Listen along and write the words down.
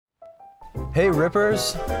Hey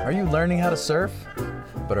Rippers, are you learning how to surf?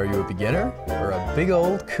 But are you a beginner or a big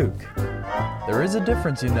old kook? There is a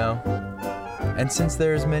difference, you know. And since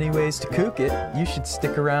there's many ways to kook it, you should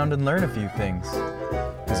stick around and learn a few things.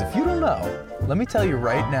 Because if you don't know, let me tell you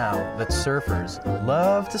right now that surfers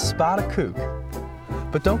love to spot a kook.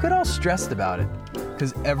 But don't get all stressed about it,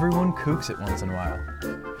 because everyone kooks it once in a while.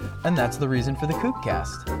 And that's the reason for the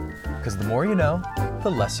Kookcast. Because the more you know,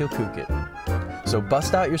 the less you'll kook it. So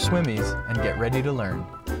bust out your swimmies and get ready to learn.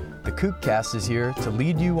 The Kookcast is here to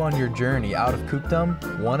lead you on your journey out of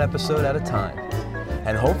kookdom, one episode at a time.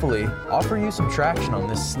 And hopefully offer you some traction on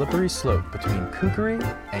this slippery slope between kookery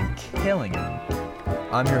and killing it.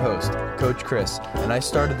 I'm your host, Coach Chris, and I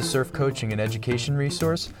started the surf coaching and education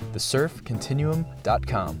resource,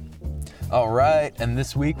 thesurfcontinuum.com. All right, and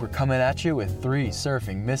this week we're coming at you with 3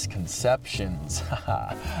 surfing misconceptions.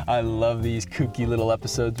 I love these kooky little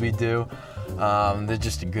episodes we do. They're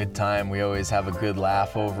just a good time. We always have a good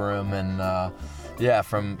laugh over them, and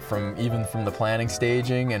from the planning,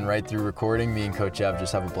 staging, and right through recording, me and Coach Ev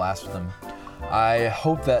just have a blast with them. I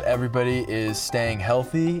hope that everybody is staying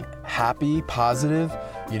healthy, happy, positive.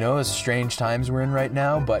 You know, it's strange times we're in right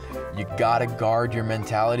now, but you gotta guard your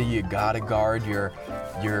mentality. You gotta guard your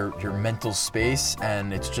mental space,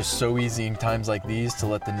 and it's just so easy in times like these to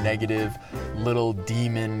let the negative little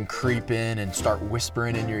demon creep in and start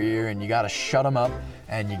whispering in your ear, and you gotta shut them up,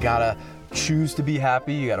 and you gotta choose to be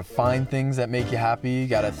happy. You gotta find things that make you happy. You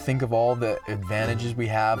gotta think of all the advantages we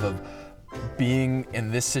have of being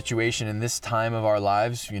in this situation, in this time of our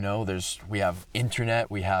lives. You know, we have internet,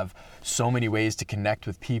 we have so many ways to connect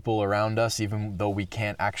with people around us, even though we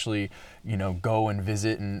can't actually, go and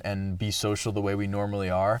visit and be social the way we normally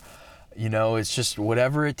are. You know, it's just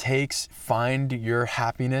whatever it takes, find your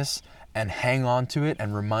happiness and hang on to it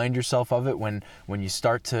and remind yourself of it when you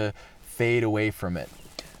start to fade away from it.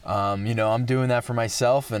 I'm doing that for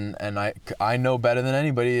myself, and I know better than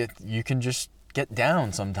anybody that you can just get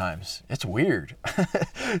down sometimes. It's weird.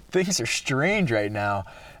 Things are strange right now,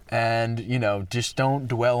 and just don't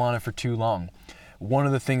dwell on it for too long. One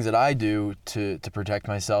of the things that I do to protect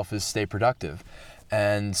myself is stay productive,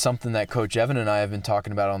 and something that Coach Evan and I have been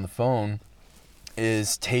talking about on the phone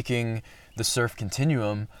is taking the Surf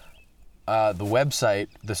Continuum, the website,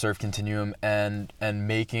 the Surf Continuum, and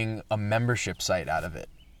making a membership site out of it.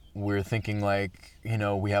 We're thinking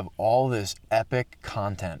we have all this epic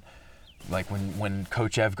content. Like when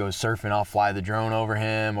Coach Ev goes surfing, I'll fly the drone over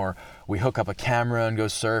him, or we hook up a camera and go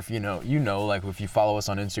surf. Like if you follow us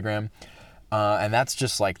on Instagram, and that's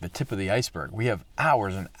just like the tip of the iceberg. We have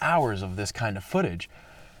hours and hours of this kind of footage.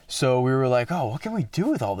 So we were like, oh, what can we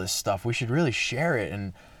do with all this stuff? We should really share it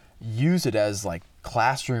and use it as like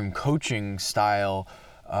classroom coaching style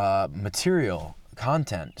material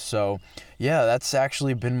content. So yeah, that's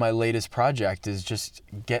actually been my latest project, is just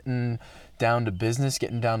getting down to business,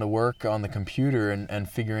 getting down to work on the computer and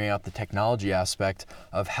figuring out the technology aspect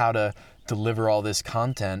of how to deliver all this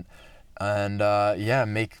content and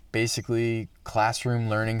make basically classroom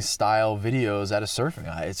learning style videos out of surfing.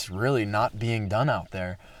 It's really not being done out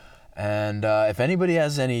there. And if anybody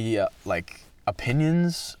has any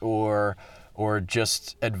opinions or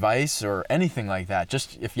just advice or anything like that,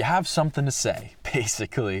 just if you have something to say,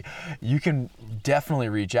 basically, you can definitely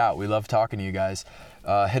reach out. We love talking to you guys.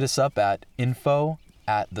 Hit us up at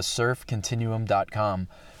info@thesurfcontinuum.com.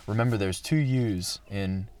 Remember, there's 2 U's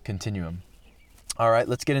in Continuum. All right,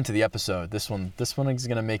 let's get into the episode. This one is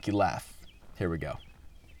going to make you laugh. Here we go.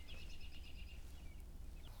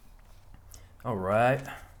 All right.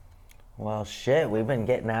 Well, shit, we've been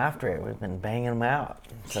getting after it. We've been banging them out.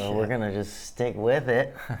 So We're going to just stick with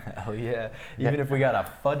it. Hell yeah. Even if we got to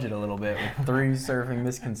fudge it a little bit with 3 surfing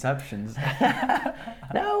misconceptions.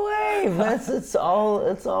 No way. It's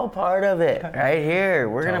all part of it right here.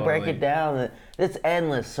 We're going to break it down. It's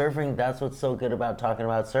endless. Surfing, that's what's so good about talking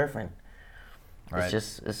about surfing. Right.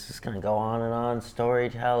 It's just gonna go on and on,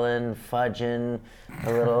 storytelling, fudging,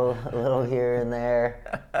 a little here and there,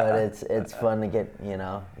 but it's fun to get,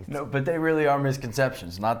 No, but they really are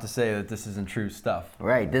misconceptions. Not to say that this isn't true stuff.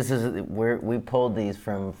 Right. We pulled these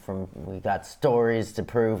from we got stories to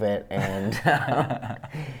prove it, and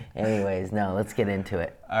anyways, no, let's get into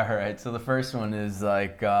it. All right. So the first one is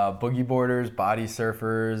like boogie boarders, body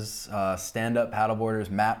surfers, stand-up paddleboarders,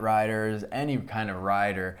 mat riders, any kind of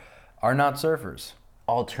rider are not surfers.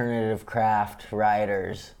 Alternative craft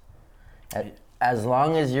riders. As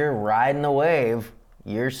long as you're riding the wave,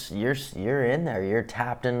 you're in there. You're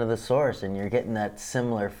tapped into the source, and you're getting that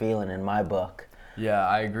similar feeling in my book. Yeah,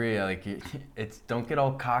 I agree. Like, it's don't get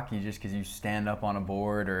all cocky just because you stand up on a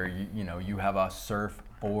board or you have a surf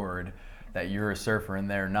board that you're a surfer and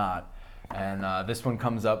they're not. And this one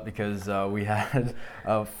comes up because we had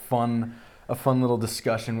a fun little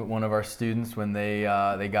discussion with one of our students when they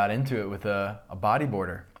got into it with a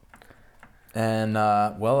bodyboarder. And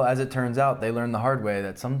well, as it turns out, they learned the hard way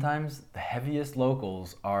that sometimes the heaviest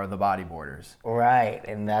locals are the bodyboarders. Right,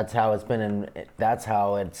 and that's how it's been, that's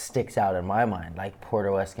how it sticks out in my mind. Like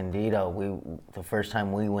Puerto Escondido, the first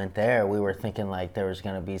time we went there, we were thinking like there was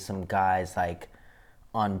gonna be some guys like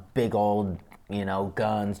on big old,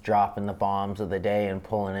 guns, dropping the bombs of the day and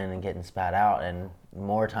pulling in and getting spat out. And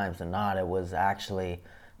more times than not, it was actually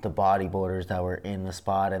the bodyboarders that were in the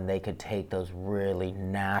spot, and they could take those really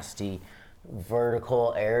nasty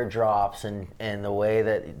vertical airdrops and the way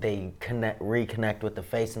that they reconnect with the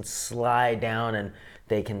face and slide down, and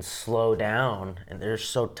they can slow down, and they're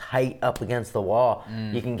so tight up against the wall.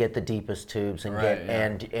 You can get the deepest tubes and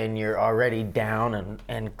and you're already down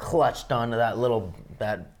and clutched onto that little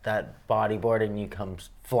that bodyboard, and you come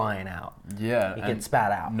flying out. Yeah, you get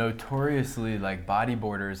spat out. Notoriously, like,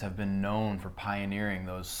 bodyboarders have been known for pioneering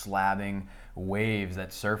those slabbing waves that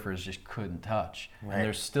surfers just couldn't touch. Right. And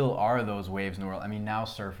there still are those waves in the world. I mean, now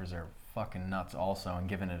surfers are fucking nuts also and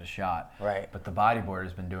giving it a shot. Right. But the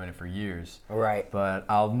bodyboarder's been doing it for years. Right. But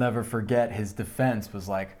I'll never forget his defense was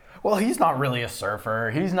like, well, he's not really a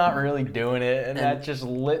surfer. He's not really doing it. And that just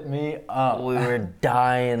lit me up. We were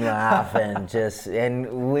dying laughing,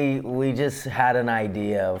 and we just had an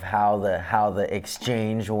idea of how the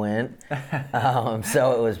exchange went.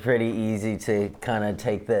 So it was pretty easy to kind of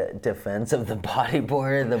take the defense of the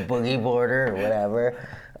bodyboarder, the boogie boarder, or whatever.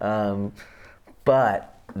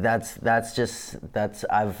 But I've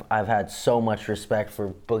had so much respect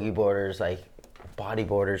for boogie boarders, like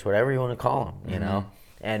bodyboarders, whatever you want to call them, you know,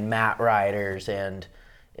 and mat riders. And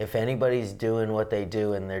if anybody's doing what they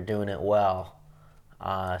do and they're doing it well,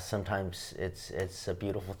 sometimes it's a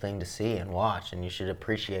beautiful thing to see and watch, and you should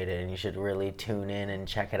appreciate it, and you should really tune in and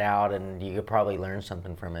check it out, and you could probably learn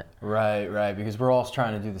something from it. Right, because we're all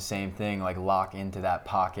trying to do the same thing, like lock into that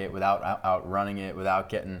pocket without outrunning it, without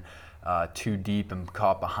getting too deep and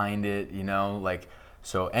caught behind it, like,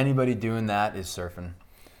 so anybody doing that is surfing.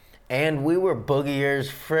 And we were boogiers,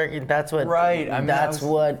 that's what right.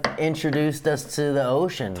 What introduced us to the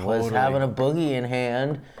ocean. Totally. Was having a boogie in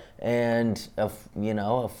hand and a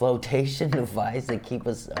flotation device to keep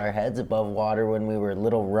our heads above water when we were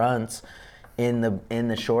little runts in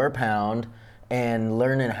the shore pound, and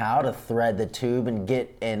learning how to thread the tube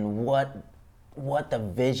and what the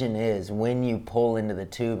vision is when you pull into the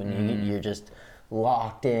tube and you're just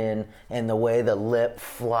locked in, and the way the lip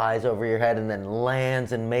flies over your head and then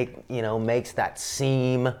lands and makes that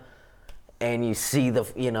seam, and you see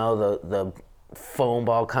the foam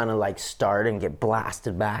ball kind of like start and get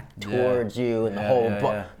blasted back towards you, and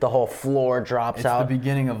the whole floor drops out. It's the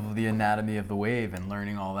beginning of the anatomy of the wave, and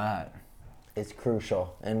learning all that. It's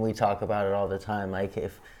crucial, and we talk about it all the time. Like,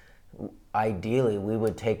 if ideally we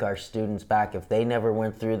would take our students back if they never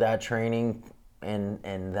went through that training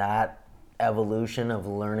and that evolution of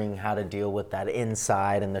learning how to deal with that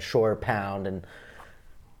inside and the shore pound, and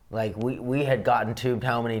like we had gotten tubed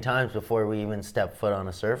how many times before we even stepped foot on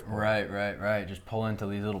a surfboard. Right. Just pull into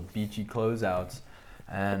these little beachy closeouts,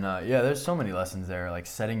 and there's so many lessons there, like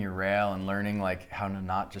setting your rail and learning like how to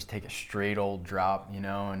not just take a straight old drop,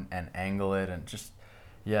 and angle it, and just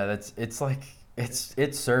it's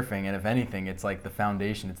surfing, and if anything, it's like the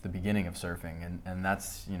foundation, it's the beginning of surfing, and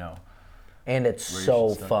that's and it's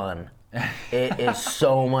so fun. It is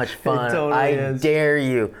so much fun. It totally is.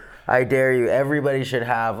 I dare you. Everybody should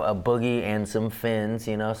have a boogie and some fins,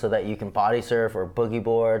 so that you can body surf or boogie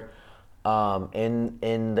board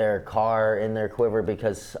in their car, in their quiver,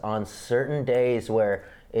 because on certain days where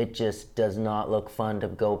it just does not look fun to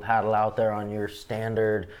go paddle out there on your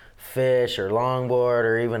standard fish or longboard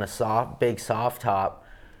or even a big soft top,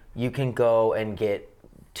 you can go and get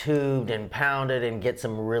tubed and pounded and get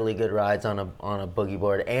some really good rides on a boogie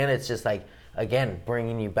board. And it's just like, again,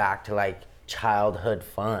 bringing you back to like childhood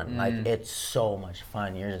fun. Like, it's so much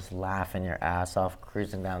fun. You're just laughing your ass off,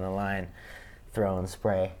 cruising down the line, throwing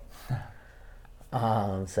spray.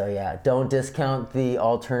 Don't discount the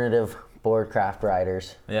alternative boardcraft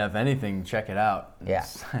riders. Yeah, if anything, check it out. Yeah.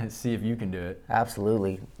 See if you can do it.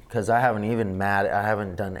 Absolutely. Because I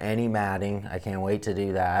haven't done any matting. I can't wait to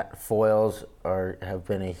do that. Foils have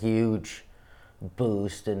been a huge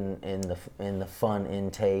boost in the fun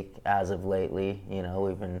intake as of lately.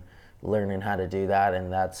 We've been learning how to do that,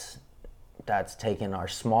 and that's taken our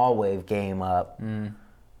small wave game up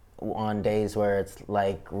on days where it's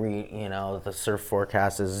like, the surf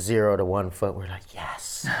forecast is 0 to 1 foot, we're like,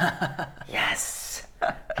 yes, yes.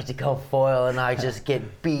 Get to go foil and I just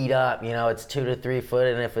get beat up. It's 2 to 3 foot,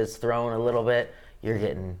 and if it's thrown a little bit, you're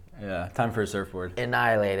getting time for a surfboard.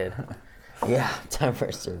 Annihilated. Yeah, time for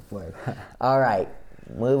a surfboard. All right,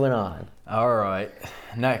 moving on. All right,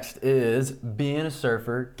 next is being a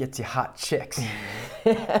surfer gets you hot chicks.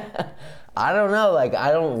 I don't know,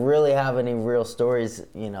 I don't really have any real stories,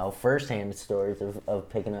 firsthand stories of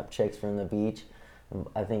picking up chicks from the beach.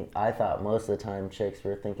 I thought most of the time chicks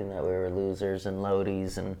were thinking that we were losers and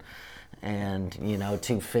loadies and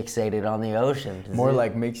too fixated on the ocean. More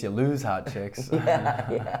like makes you lose hot chicks.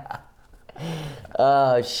 Yeah.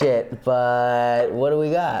 Oh shit! But what do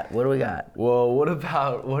we got? Well, what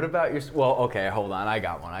about your? Well, okay, hold on. I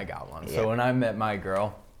got one. Yeah. So when I met my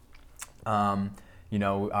girl, I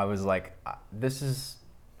was like, this is,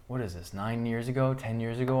 what is this? 9 years ago, 10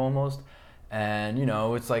 years ago almost, and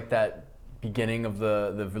it's like that beginning of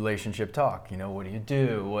the relationship talk. What do you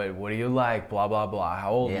do? What do you like? Blah blah blah.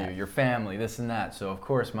 How old are you? Your family, this and that. So of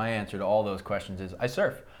course my answer to all those questions is I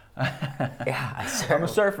surf. Yeah, I surf. I'm a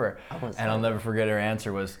surfer. And I'll never forget her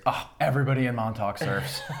answer was, everybody in Montauk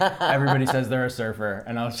surfs. Everybody says they're a surfer.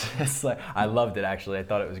 And I was just like, I loved it actually. I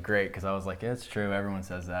thought it was great because I was like, yeah, it's true. Everyone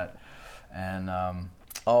says that. And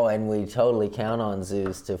and we totally count on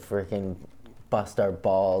Zeus to freaking bust our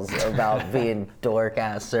balls about being dork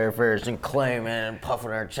ass surfers and claiming and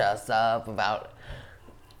puffing our chests up about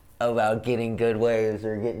getting good waves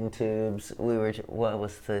or getting tubes. What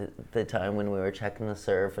was the time when we were checking the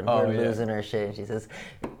surf and we're losing our shit, and she says,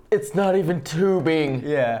 it's not even tubing.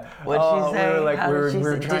 Yeah. What'd she say? We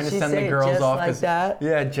were trying to send the girls off. Like that?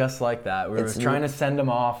 Yeah, just like that. We were trying to send them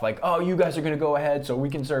off like, oh, you guys are going to go ahead so we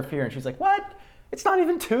can surf here. And she's like, what? It's not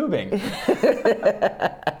even tubing.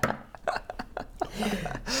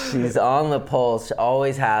 She's on the pulse. She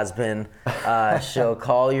always has been. She'll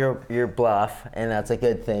call your bluff, and that's a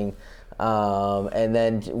good thing. And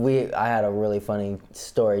then I had a really funny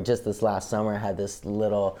story. Just this last summer, I had this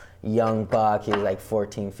little young buck. He's like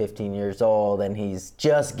 14, 15 years old, and he's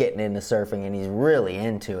just getting into surfing, and he's really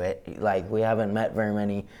into it. Like, we haven't met very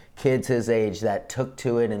many kids his age that took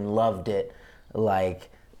to it and loved it like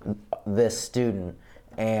this student.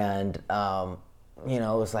 And it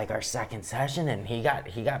was like our second session, and he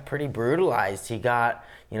got pretty brutalized. He got,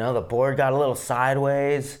 the board got a little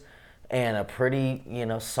sideways, and a pretty,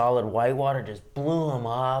 solid whitewater just blew him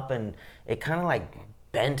up, and it kind of like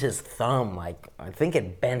bent his thumb. Like, I think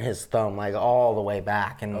it bent his thumb like all the way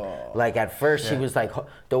back. And like at first he was like,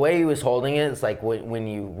 the way he was holding it, it's like when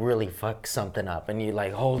you really fuck something up and you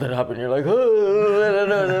like hold it up and you're like, oh, I don't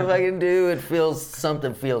know what I can do.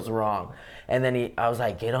 Something feels wrong. And then I was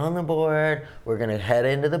like, get on the board. We're going to head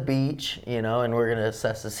into the beach, and we're going to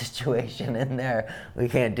assess the situation in there. We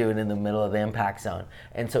can't do it in the middle of the impact zone.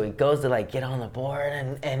 And so he goes to like get on the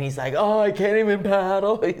board and he's like, oh, I can't even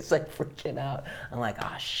paddle. He's like freaking out. I'm like,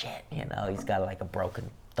 oh shit, he's got like a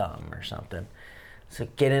broken thumb or something. So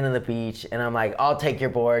get into the beach and I'm like, I'll take your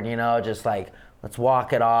board, just like, let's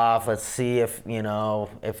walk it off. Let's see if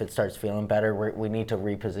it starts feeling better. We need to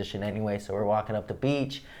reposition anyway. So we're walking up the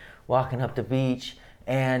beach,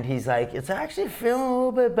 and he's like, it's actually feeling a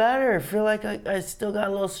little bit better. I feel like I still got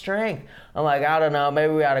a little strength. I'm like, I don't know,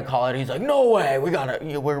 maybe we ought to call it. He's like, no way,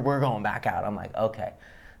 we're going back out. I'm like, okay.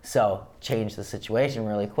 So change the situation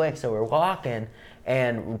really quick. So we're walking,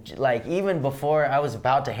 and like even before I was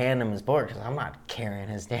about to hand him his board, because I'm not carrying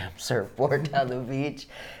his damn surfboard down the beach,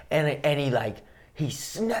 and he like,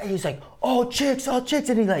 he's like, oh chicks,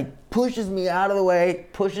 and he like pushes me out of the way,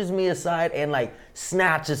 pushes me aside, and like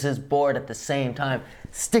snatches his board at the same time,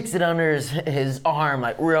 sticks it under his arm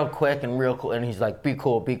like real quick and real cool, and he's like, be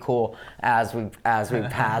cool, as we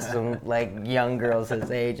passed him like young girls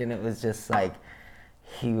his age, and it was just like,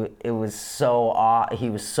 he was so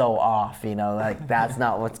off, like that's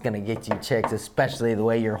not what's gonna get you chicks, especially the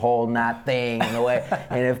way you're holding that thing and the way,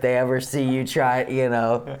 and if they ever see you try,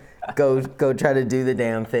 go try to do the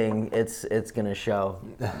damn thing, it's gonna show.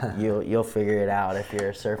 You'll figure it out if you're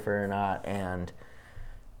a surfer or not. And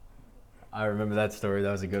I remember that story.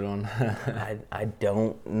 That was a good one. I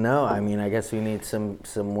don't know. I mean, I guess we need some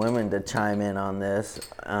women to chime in on this.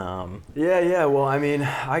 Yeah. Well, I mean,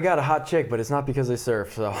 I got a hot chick, but it's not because I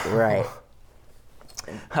surf. So right.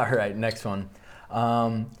 All right. Next one.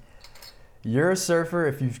 You're a surfer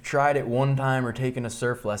if you've tried it one time or taken a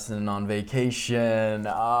surf lesson on vacation.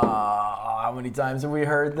 How many times have we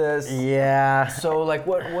heard this? Yeah. So like,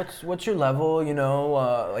 what's your level?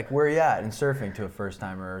 Like, where are you at in surfing to a first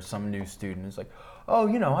timer or some new student? It's like,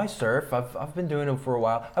 oh, I surf. I've been doing it for a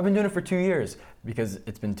while. I've been doing it for 2 years, because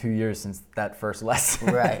it's been 2 years since that first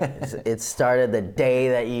lesson. Right. It started the day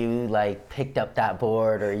that you like picked up that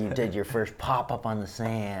board, or you did your first pop up on the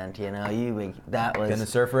sand. That was. Been a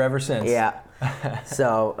surfer ever since. Yeah.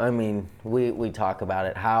 So I mean, we talk about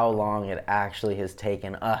it, how long it actually has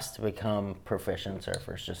taken us to become proficient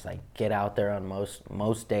surfers. Just like get out there on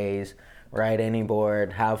most days, ride any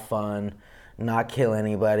board, have fun, not kill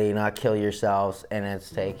anybody, not kill yourselves, and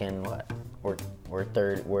it's taken what?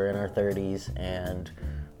 We're in our 30s, and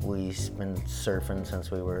we've been surfing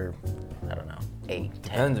since we were, I don't know, 8, 10.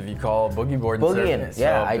 Depends if you call boogie boarding surfing.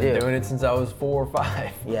 Yeah, I do. I've been doing it since I was 4 or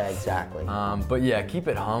 5. Yeah, exactly. But yeah, keep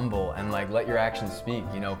it humble and like let your actions speak.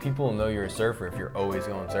 People will know you're a surfer if you're always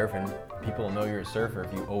going surfing. People will know you're a surfer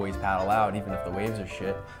if you always paddle out, even if the waves are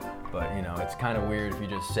shit. But it's kind of weird if you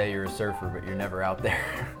just say you're a surfer but you're never out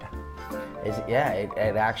there.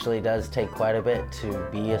 It actually does take quite a bit to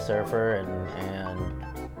be a surfer, and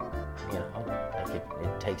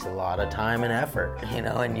it takes a lot of time and effort,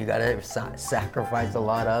 and you gotta sacrifice a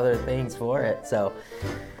lot of other things for it. So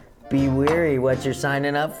be wary what you're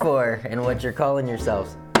signing up for and what you're calling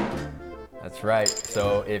yourselves. That's right.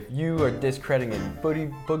 So if you are discrediting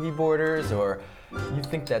boogie boarders, or you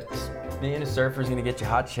think that being a surfer is gonna get you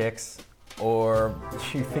hot chicks, or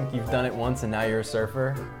you think you've done it once and now you're a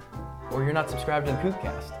surfer, or you're not subscribed to the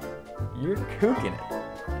Kookcast, you're kooking it.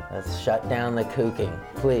 Let's shut down the kooking,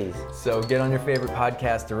 please. So get on your favorite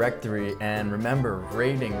podcast directory, and remember,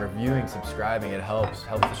 rating, reviewing, subscribing, it helps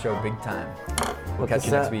the show big time. We'll catch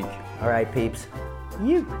you next week. All right, peeps.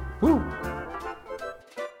 Woo!